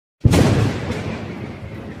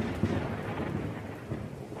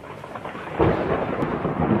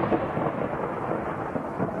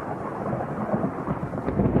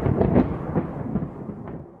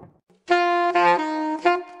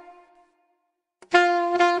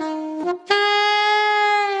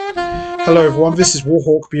Hello everyone, this is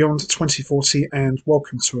Warhawk Beyond 2040 and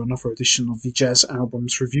welcome to another edition of the Jazz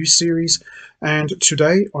Albums Review Series. And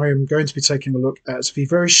today I am going to be taking a look at the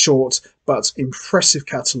very short but impressive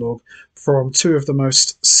catalogue from two of the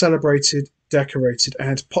most celebrated, decorated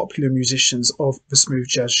and popular musicians of the smooth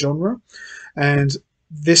jazz genre. And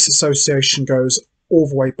this association goes all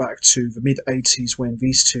the way back to the mid-80s when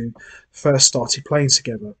these two first started playing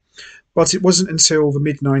together. But it wasn't until the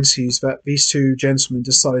mid-90s that these two gentlemen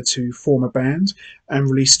decided to form a band and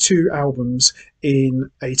release two albums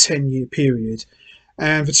in a 10-year period.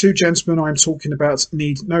 And the two gentlemen I'm talking about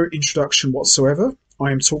need no introduction whatsoever.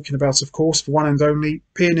 I am talking about, of course, the one and only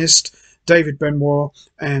pianist David Benoit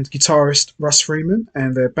and guitarist Russ Freeman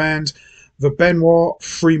and their band, the Benoit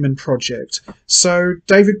Freeman Project. So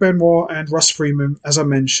David Benoit and Russ Freeman, as I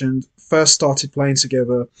mentioned, first started playing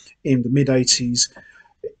together in the mid-80s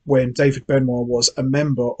when David Benoit was a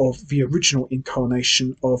member of the original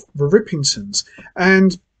incarnation of the Rippingtons.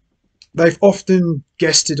 And they've often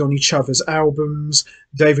guested on each other's albums.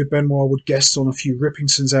 David Benoit would guest on a few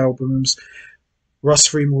Rippingtons albums. Russ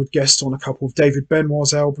Freeman would guest on a couple of David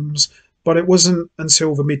Benoit's albums. But it wasn't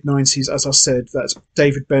until the mid-90s, as I said, that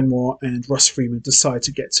David Benoit and Russ Freeman decided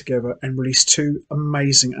to get together and release two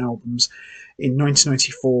amazing albums in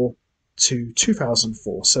 1994 to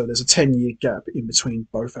 2004. So there's a 10-year gap in between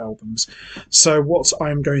both albums. So what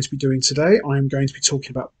I'm going to be doing today, I'm going to be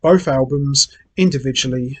talking about both albums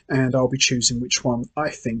individually, and I'll be choosing which one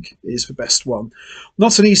I think is the best one.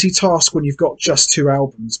 Not an easy task when you've got just two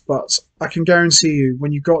albums, but I can guarantee you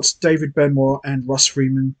when you've got David Benoit and Russ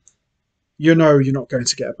Freeman, you know you're not going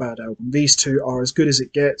to get a bad album. These two are as good as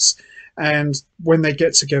it gets, and when they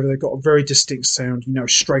get together, they've got a very distinct sound. You know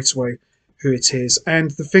straight away who it is. And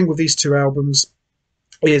the thing with these two albums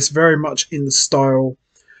is very much in the style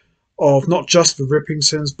of not just the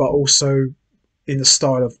Rippingtons, but also in the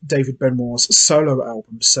style of David Benoit's solo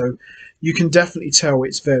albums. So you can definitely tell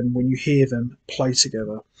it's them when you hear them play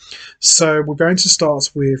together. So we're going to start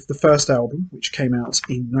with the first album, which came out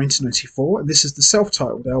in 1994, and this is the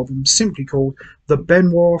self-titled album, simply called The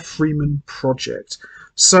Benoit Freeman Project.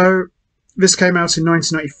 So this came out in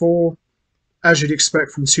 1994. As you'd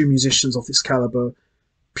expect from two musicians of this caliber,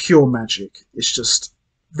 pure magic. It's just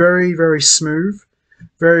very, very smooth,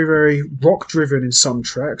 very, very rock-driven in some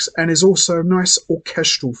tracks, and is also a nice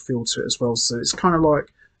orchestral feel to it as well. So it's kind of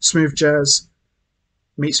like smooth jazz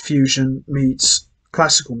meets fusion meets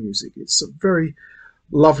classical music. It's a very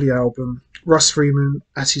lovely album. Russ Freeman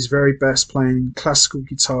at his very best playing classical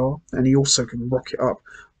guitar, and he also can rock it up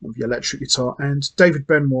on the electric guitar. And David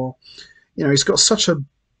Benoit, you know, he's got such a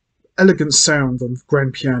elegant sound on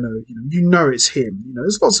grand piano. You know it's him.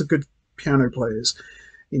 There's lots of good piano players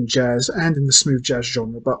in jazz and in the smooth jazz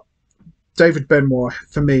genre, but David Benoit,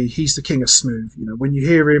 for me, he's the king of smooth. When you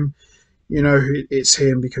hear him, you know it's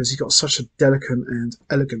him because he's got such a delicate and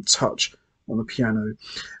elegant touch on the piano.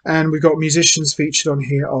 And we've got musicians featured on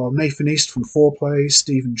here are Nathan East from Foreplay,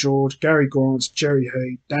 Stephen George, Gary Grant, Jerry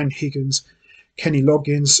Hay, Dan Higgins, Kenny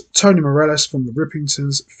Loggins, Tony Morellis from the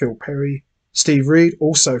Rippingtons, Phil Perry, Steve Reed,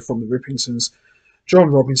 also from the Rippingtons, John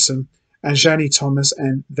Robinson, and Janie Thomas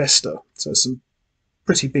and Vesta. So some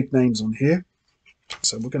pretty big names on here.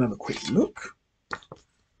 So we're going to have a quick look.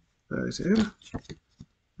 There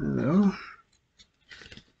they are.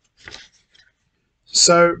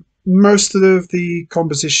 So most of the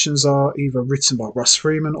compositions are either written by Russ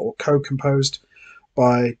Freeman or co-composed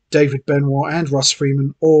by David Benoit and Russ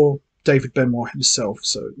Freeman or David Benoit himself.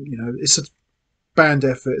 So, it's a band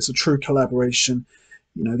effort. It's a true collaboration.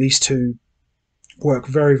 These two work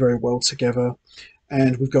very, very well together.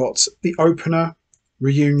 And we've got the opener,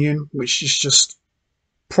 Reunion, which is just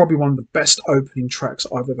probably one of the best opening tracks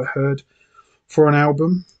I've ever heard for an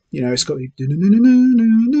album. It's got the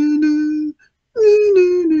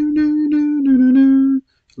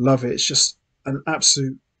love it. It's just an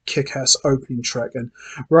absolute kick-ass opening track, and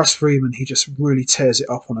Russ Freeman, he just really tears it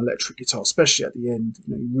up on electric guitar, especially at the end.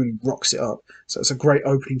 He really rocks it up. So it's a great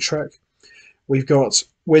opening track. We've got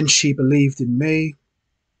When She Believed in Me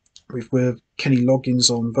with Kenny Loggins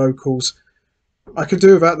on vocals. I could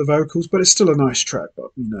do without the vocals, but it's still a nice track, but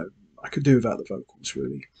I could do without the vocals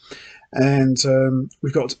really. And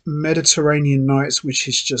we've got Mediterranean Nights, which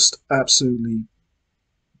is just absolutely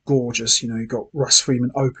gorgeous. You've got Russ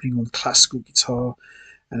Freeman opening on classical guitar.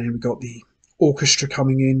 And then we got the orchestra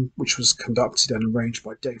coming in, which was conducted and arranged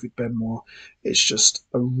by David Benoit. It's just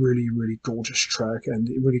a really, really gorgeous track, and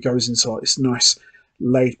it really goes into like this nice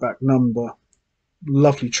laid-back number.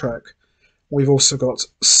 Lovely track. We've also got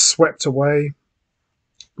Swept Away,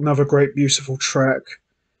 another great, beautiful track.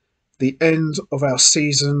 The End of Our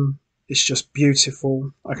Season, It's just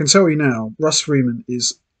beautiful. I can tell you now, Russ Freeman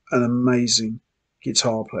is an amazing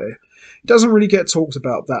guitar player. He doesn't really get talked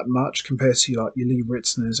about that much compared to like your Lee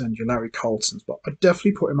Ritzners and your Larry Coltons, but I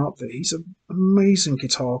definitely put him up there. He's an amazing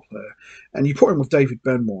guitar player. And you put him with David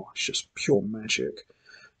Benoit, it's just pure magic.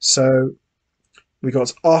 So we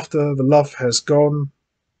got After the Love Has Gone,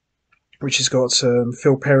 which has got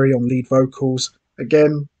Phil Perry on lead vocals.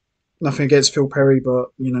 Again, nothing against Phil Perry, but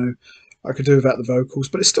you know, I could do without the vocals,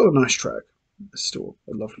 but it's still a nice track. It's still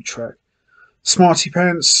a lovely track. Smarty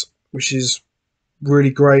Pants, which is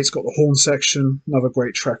really great. It's got the horn section, another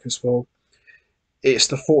great track as well. It's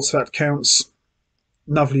The Thoughts That Counts,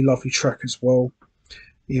 lovely, lovely track as well.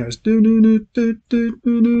 You know, it's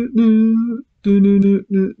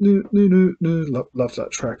love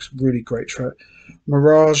that track. It's a really great track.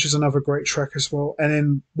 Mirage is another great track as well. And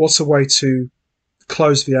then What a Way to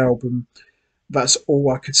close the album. That's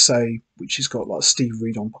All I Could Say, which has got like Steve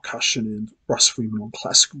Reed on percussion and Russ Freeman on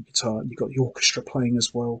classical guitar. You've got the orchestra playing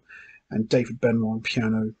as well, and David Benoit on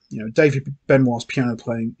piano. You know, David Benoit's piano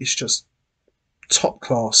playing is just top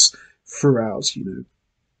class throughout. You know,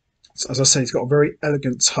 as I say, he's got a very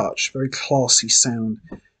elegant touch, very classy sound.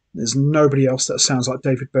 There's nobody else that sounds like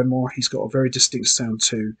David Benoit. He's got a very distinct sound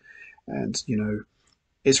too, and you know,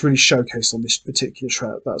 it's really showcased on this particular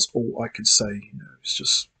track. That's All I Could Say. You know, it's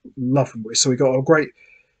just lovely. So we got a great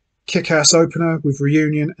kick-ass opener with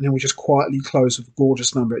Reunion, and then we just quietly close with a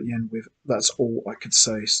gorgeous number at the end with That's All I Could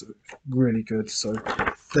Say. So really good. So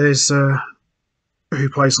there's who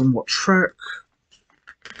plays on what track.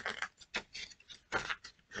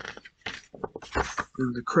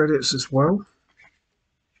 And the credits as well.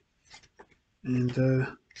 And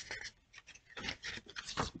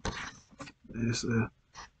there's the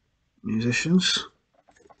musicians.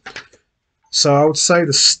 So I would say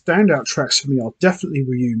the standout tracks for me are definitely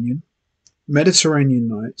Reunion, Mediterranean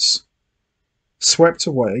Nights, Swept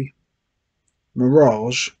Away,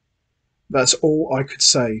 Mirage. That's All I Could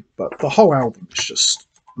Say. But the whole album is just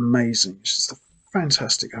amazing. It's just a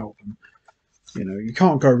fantastic album. You know, you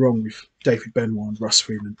can't go wrong with David Benoit and Russ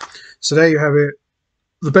Freeman. So there you have it.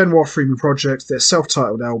 The Benoit Freeman Project, their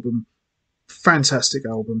self-titled album. Fantastic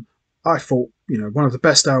album. I thought, you know, one of the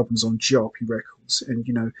best albums on GRP Records. And,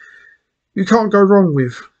 you know, you can't go wrong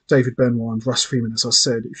with David Benoit and Russ Freeman, as I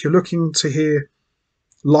said. If you're looking to hear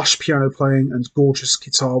lush piano playing and gorgeous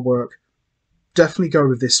guitar work, definitely go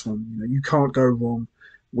with this one. You know, you can't go wrong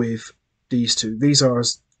with these two. These are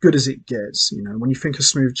as good as it gets. You know, when you think of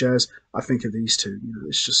smooth jazz, I think of these two. You know,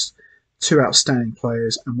 it's just two outstanding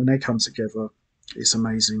players, and when they come together, it's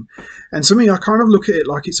amazing. And to me, I kind of look at it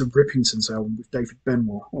like it's a Rippingtons album with David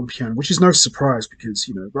Benoit on piano, which is no surprise because,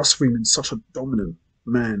 you know, Russ Freeman's such a dominant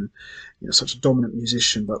man, you know, such a dominant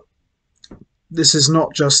musician. But this is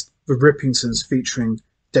not just the Rippingtons featuring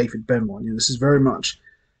David Benoit. You know, this is very much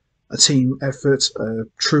a team effort, a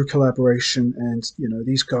true collaboration, and, you know,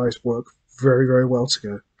 these guys work very, very well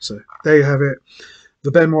together. So there you have it.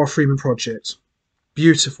 The Benoit Freeman Project.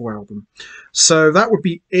 Beautiful album. So that would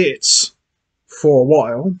be it for a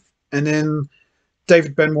while, and then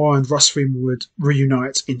David Benoit and Russ Freeman would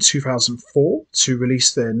reunite in 2004 to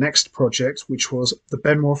release their next project, which was the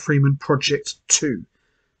Benoit Freeman Project 2.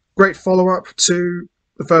 Great follow-up to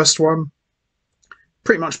the first one.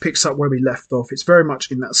 Pretty much picks up where we left off. It's very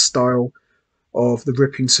much in that style of the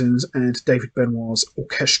Rippingtons and David Benoit's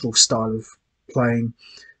orchestral style of playing.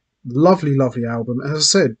 Lovely, lovely album. As I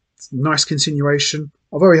said, nice continuation.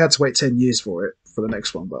 Although we had to wait 10 years for it, for the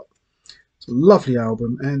next one, but it's a lovely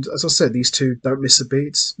album, and as I said, these two don't miss a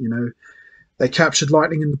beat. You know, they captured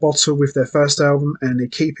lightning in the bottle with their first album, and they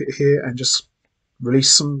keep it here and just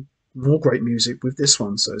release some more great music with this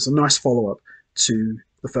one. So it's a nice follow-up to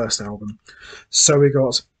the first album. So we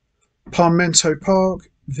got Palmetto Park,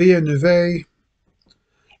 Via Neve,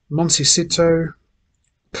 Montecito,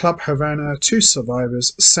 Club Havana, Two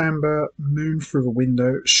Survivors, Samba, Moon Through the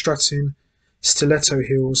Window, Strutting, Stiletto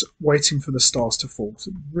Heels, Waiting for the Stars to Fall. It's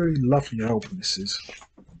a really lovely album this is.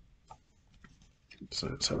 So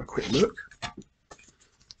let's have a quick look.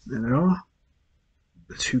 There they are.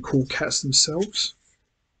 The two cool cats themselves.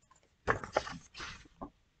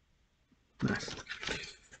 Nice.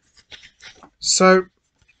 So,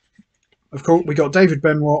 of course, we got David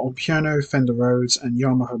Benoit on piano, Fender Rhodes, and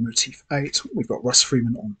Yamaha Motif 8. We've got Russ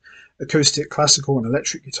Freeman on acoustic, classical, and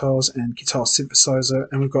electric guitars and guitar synthesizer.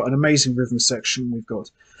 And we've got an amazing rhythm section. We've got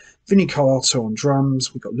Vinnie Colaiuta on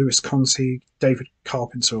drums. We've got Louis Conti, David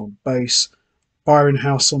Carpenter on bass, Byron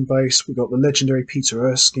House on bass. We've got the legendary Peter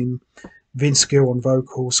Erskine, Vince Gill on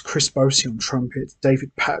vocals, Chris Bosey on trumpet,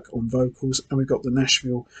 David Pack on vocals, and we've got the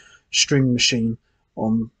Nashville String Machine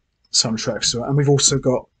on some tracks. And we've also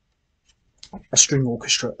got a string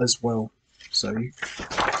orchestra as well. So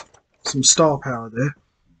some star power there.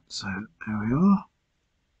 So there we are.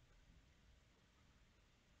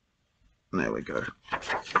 There we go.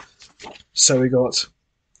 So we got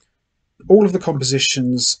all of the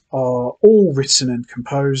compositions are all written and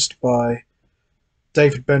composed by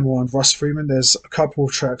David Benoit and Russ Freeman. There's a couple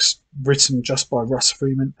of tracks written just by Russ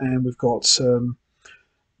Freeman, and we've got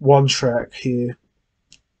one track here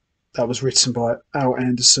that was written by Al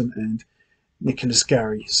Anderson and Nicholas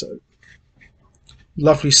Gary. So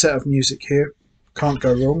lovely set of music here, can't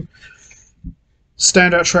go wrong.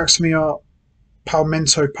 Standout tracks for me are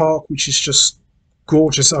Palmetto Park, which is just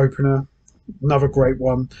gorgeous opener, another great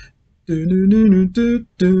one.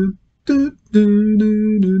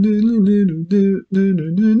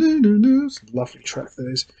 Lovely track there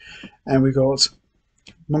is. And we got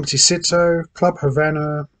Montecito, Club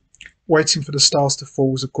Havana, Waiting for the Stars to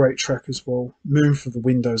Fall is a great track as well. Moon for the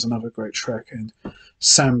Window is another great track, and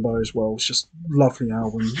Samba as well. It's just a lovely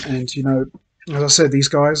album. And you know, as I said, these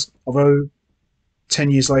guys, although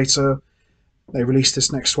 10 years later they released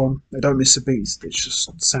this next one, they don't miss a beat. They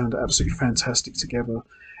just sound absolutely fantastic together.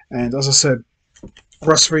 And as I said,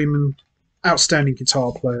 Russ Freeman, outstanding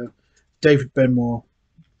guitar player. David Benoit,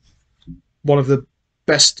 one of the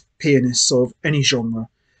best pianists of any genre.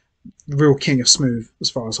 The real king of smooth, as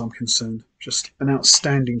far as I'm concerned. Just an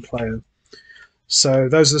outstanding player. So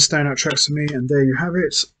those are the standout tracks for me, and there you have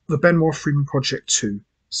it. The Benoit Freeman Project 2.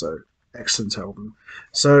 So, excellent album.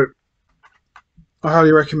 So, I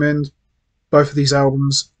highly recommend both of these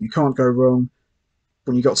albums. You can't go wrong.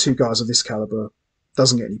 When you got two guys of this caliber,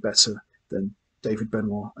 doesn't get any better than David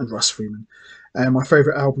Benoit and Russ Freeman. And my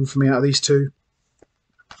favourite album for me out of these two,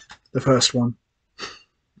 the first one.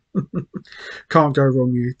 Can't go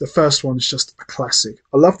wrong here. The first one is just a classic.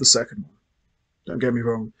 I love the second one. Don't get me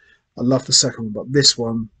wrong. I love the second one, but this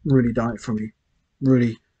one really done it for me.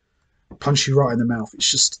 Really punch you right in the mouth.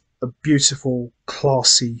 It's just a beautiful,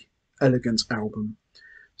 classy, elegant album.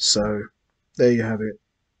 So there you have it.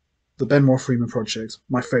 The Benoit Freeman Project,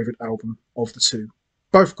 my favourite album of the two.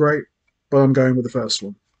 Both great, but I'm going with the first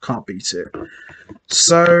one. Can't beat it.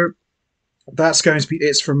 So that's going to be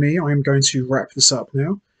it from me. I am going to wrap this up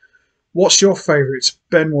now. What's your favourite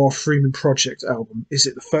Benoit Freeman Project album? Is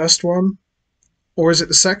it the first one, or is it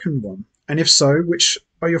the second one? And if so, which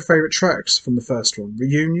are your favourite tracks from the first one?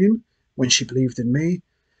 Reunion, When She Believed in Me,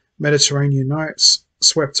 Mediterranean Nights,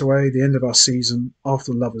 Swept Away, The End of Our Season,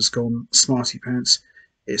 After Love Has Gone, Smarty Pants,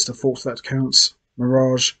 It's the Thought That Counts,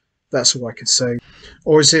 Mirage, That's All I Could Say.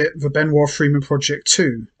 Or is it the Benoit Freeman Project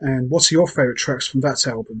 2? And what are your favourite tracks from that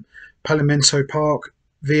album? Palmetto Park,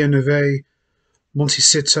 Via Neve,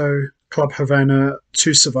 Montecito, Club Havana,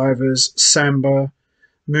 Two Survivors, Samba,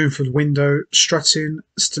 Moon for the Window, Strutting,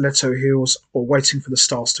 Stiletto Heels, or Waiting for the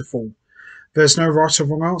Stars to Fall. There's no right or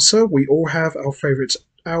wrong answer. We all have our favourite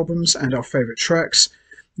albums and our favourite tracks.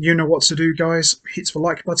 You know what to do, guys. Hit the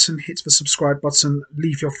like button, hit the subscribe button,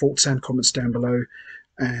 leave your thoughts and comments down below,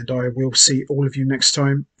 and I will see all of you next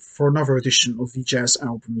time for another edition of the Jazz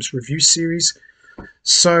Albums Review Series.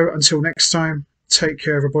 So until next time, take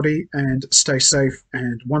care everybody and stay safe,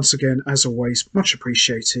 and once again, as always, much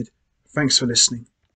appreciated. Thanks for listening.